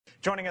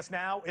Joining us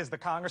now is the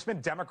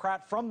congressman,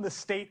 Democrat from the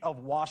state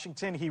of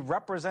Washington. He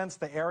represents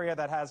the area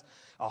that has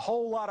a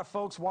whole lot of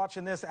folks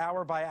watching this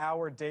hour by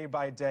hour, day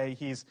by day.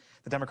 He's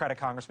the Democratic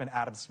Congressman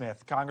Adam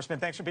Smith. Congressman,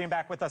 thanks for being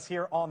back with us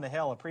here on the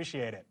Hill.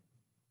 Appreciate it.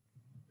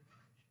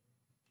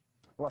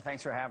 Well,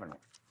 thanks for having me.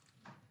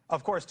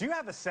 Of course. Do you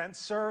have a sense,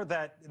 sir,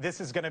 that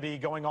this is going to be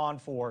going on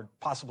for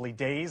possibly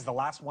days? The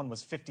last one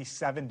was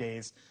 57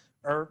 days.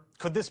 Or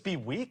could this be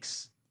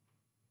weeks?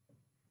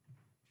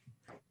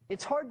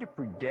 It's hard to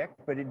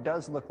predict, but it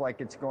does look like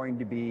it's going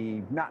to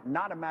be not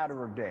a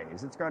matter of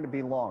days. It's going to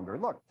be longer.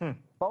 Look,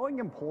 Boeing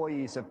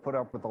employees have put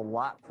up with a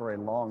lot for a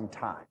long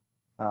time.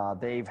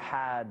 They've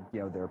had,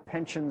 their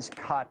pensions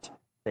cut.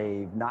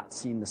 They've not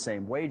seen the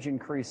same wage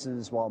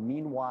increases, while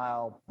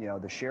meanwhile,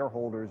 the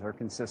shareholders are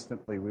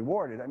consistently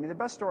rewarded. I mean, the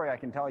best story I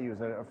can tell you is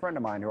a friend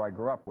of mine who I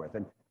grew up with,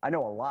 and I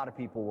know a lot of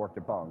people worked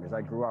at Boeing, because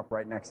I grew up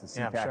right next to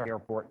SeaTac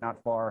Airport,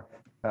 not far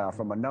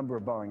from a number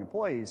of Boeing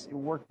employees. He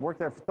worked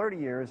there for 30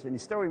 years, and he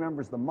still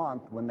remembers the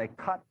month when they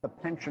cut the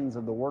pensions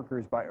of the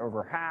workers by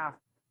over half,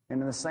 and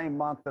in the same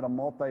month that a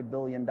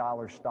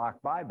multi-billion-dollar stock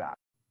buyback.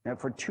 And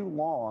for too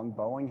long,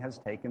 Boeing has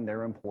taken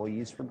their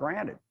employees for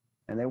granted,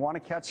 and they want to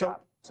catch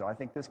up. So I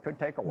think this could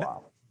take a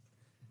while.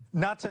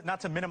 Not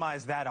to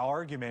minimize that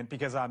argument,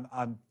 because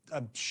I'm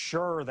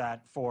sure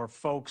that for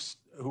folks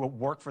who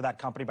work for that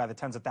company by the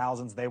tens of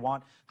thousands, they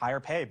want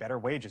higher pay, better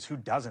wages. Who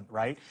doesn't,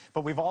 right?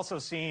 But we've also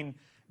seen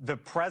the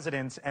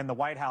president and the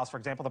White House, for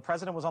example, the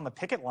president was on the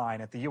picket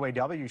line at the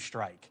UAW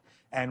strike,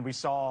 and we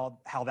saw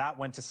how that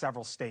went to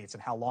several states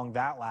and how long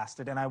that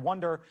lasted. And I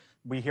wonder,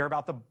 we hear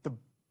about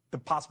the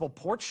possible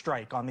port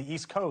strike on the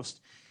East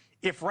Coast.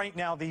 If right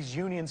now these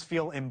unions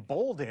feel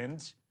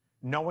emboldened,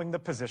 knowing the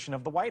position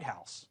of the White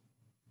House?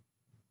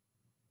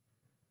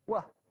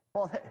 Well,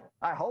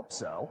 I hope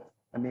so.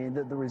 I mean,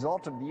 the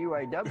result of the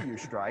UAW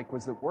strike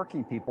was that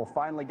working people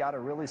finally got a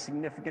really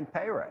significant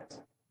pay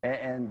raise.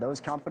 And those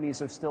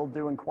companies are still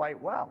doing quite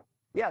well.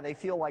 Yeah, they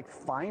feel like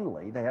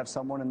finally they have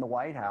someone in the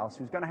White House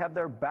who's going to have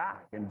their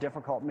back in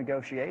difficult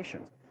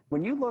negotiations.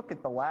 When you look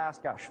at the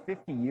last,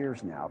 50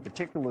 years now,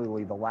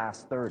 particularly the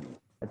last 30,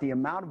 at the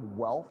amount of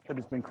wealth that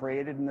has been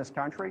created in this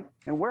country,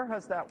 and where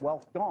has that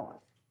wealth gone?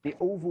 The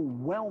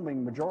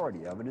overwhelming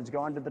majority of it has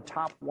gone to the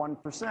top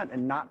 1%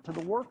 and not to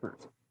the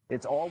workers.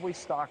 It's always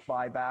stock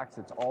buybacks.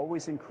 It's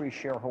always increased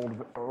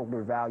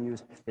shareholder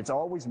values. It's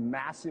always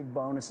massive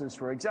bonuses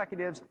for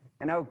executives.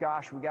 And, oh,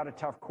 gosh, we got a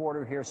tough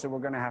quarter here, so we're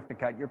going to have to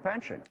cut your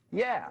pension.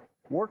 Yeah,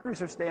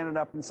 workers are standing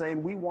up and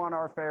saying, we want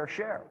our fair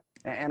share.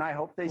 And I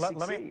hope they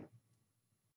succeed.